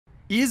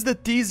Is the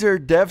teaser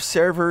dev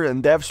server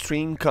and dev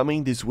stream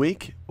coming this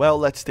week? Well,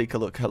 let's take a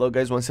look. Hello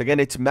guys, once again,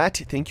 it's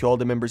Matt. Thank you all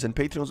the members and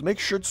patrons. Make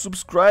sure to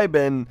subscribe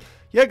and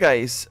yeah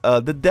guys,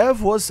 the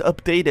dev was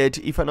updated,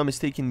 if I'm not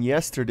mistaken,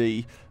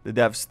 yesterday, the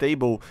dev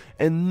stable.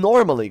 And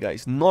normally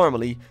guys,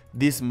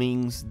 this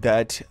means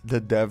that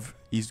the dev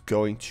is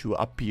going to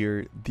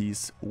appear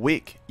this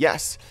week.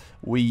 Yes,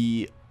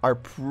 we are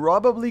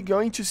probably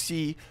going to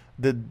see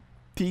the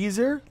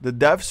teaser, the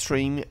dev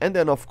stream, and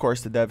then of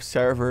course the dev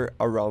server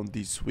around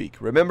this week.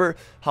 Remember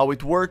how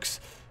it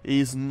works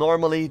is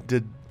normally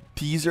the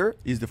teaser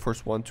is the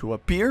first one to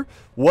appear.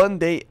 One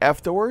day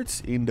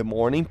afterwards, in the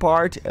morning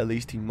part, at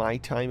least in my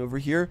time over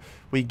here,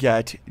 we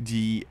get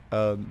the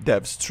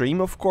dev stream,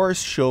 of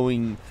course,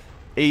 showing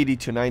 80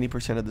 to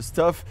 90% of the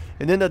stuff,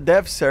 and then the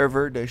dev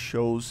server that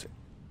shows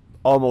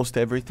almost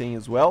everything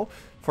as well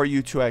for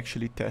you to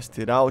actually test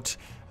it out.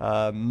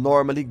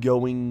 Normally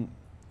going,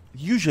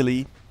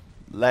 usually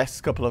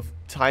last couple of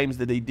times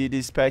that they did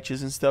these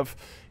patches and stuff,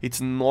 it's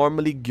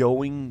normally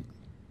going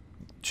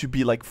to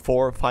be like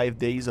 4 or 5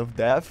 days of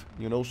dev,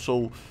 you know.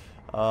 So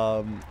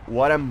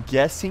what I'm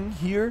guessing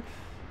here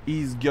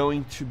is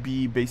going to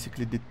be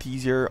basically the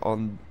teaser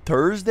on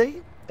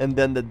Thursday, and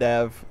then the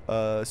dev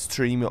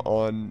stream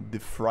on the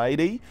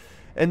Friday,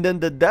 and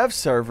then the dev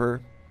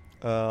server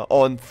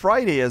on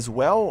Friday as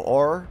well,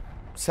 or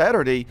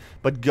Saturday,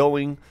 but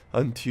going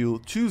until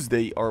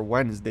Tuesday or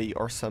Wednesday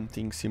or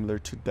something similar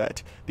to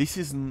that. This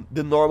is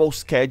the normal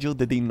schedule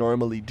that they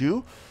normally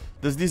do.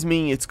 Does this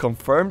mean it's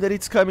confirmed that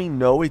it's coming?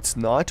 No, it's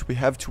not. We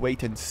have to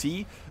wait and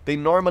see. They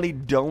normally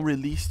don't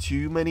release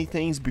too many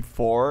things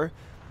before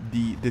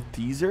the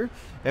teaser,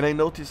 and I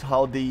notice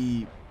how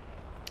they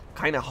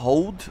kind of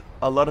hold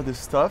a lot of the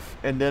stuff,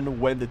 and then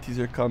when the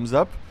teaser comes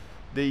up,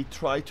 they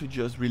try to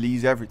just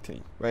release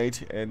everything,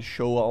 right, and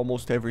show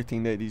almost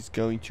everything that is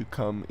going to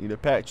come in the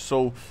patch.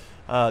 So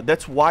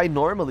that's why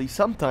normally,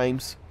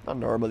 sometimes, not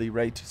normally,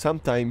 right,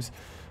 sometimes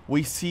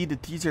we see the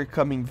teaser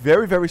coming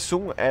very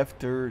soon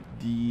after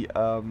the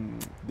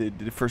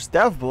first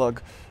dev blog,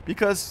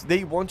 because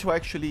they want to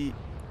actually,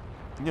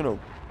 you know,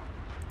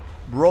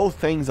 roll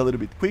things a little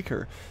bit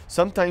quicker.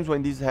 Sometimes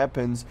when this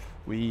happens,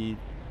 we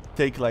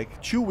take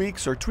like 2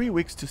 weeks or 3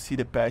 weeks to see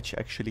the patch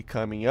actually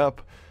coming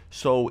up.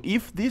 So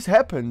if this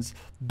happens,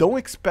 don't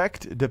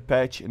expect the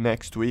patch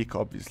next week,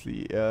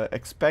 obviously.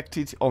 Expect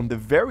it on the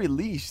very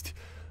least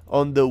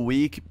on the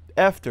week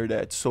after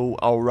that. So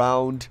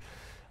around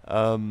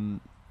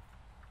 10,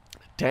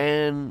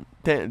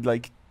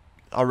 like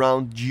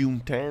around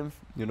June 10th,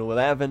 you know,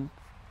 11,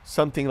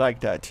 something like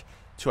that,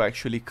 to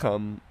actually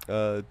come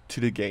to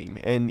the game.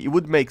 And it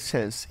would make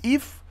sense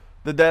if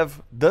the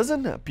dev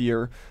doesn't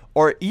appear,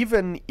 or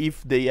even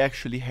if they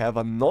actually have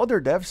another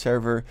dev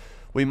server,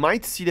 we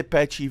might see the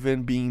patch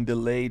even being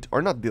delayed,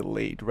 or not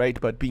delayed, right,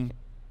 but being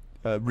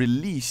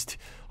released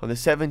on the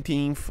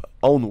 17th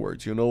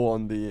onwards, you know,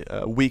 on the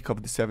week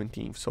of the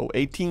 17th. So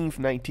 18th,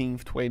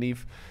 19th,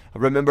 20th.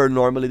 Remember,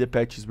 normally the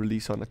patch is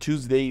released on a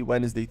Tuesday,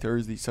 Wednesday,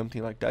 Thursday,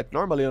 something like that.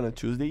 Normally on a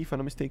Tuesday, if I'm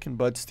not mistaken,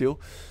 but still.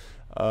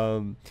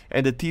 And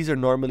the teaser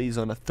normally is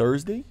on a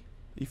Thursday,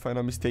 if I'm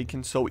not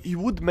mistaken. So it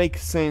would make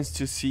sense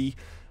to see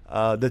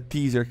the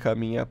teaser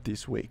coming up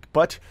this week,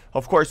 but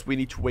of course we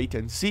need to wait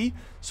and see.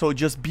 So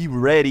just be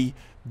ready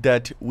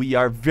that we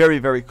are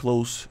very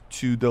close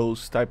to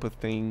those type of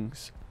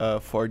things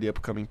for the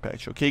upcoming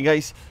patch. Okay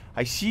guys,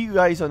 I see you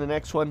guys on the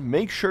next one.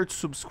 Make sure to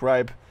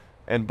subscribe,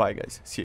 and bye guys, see you.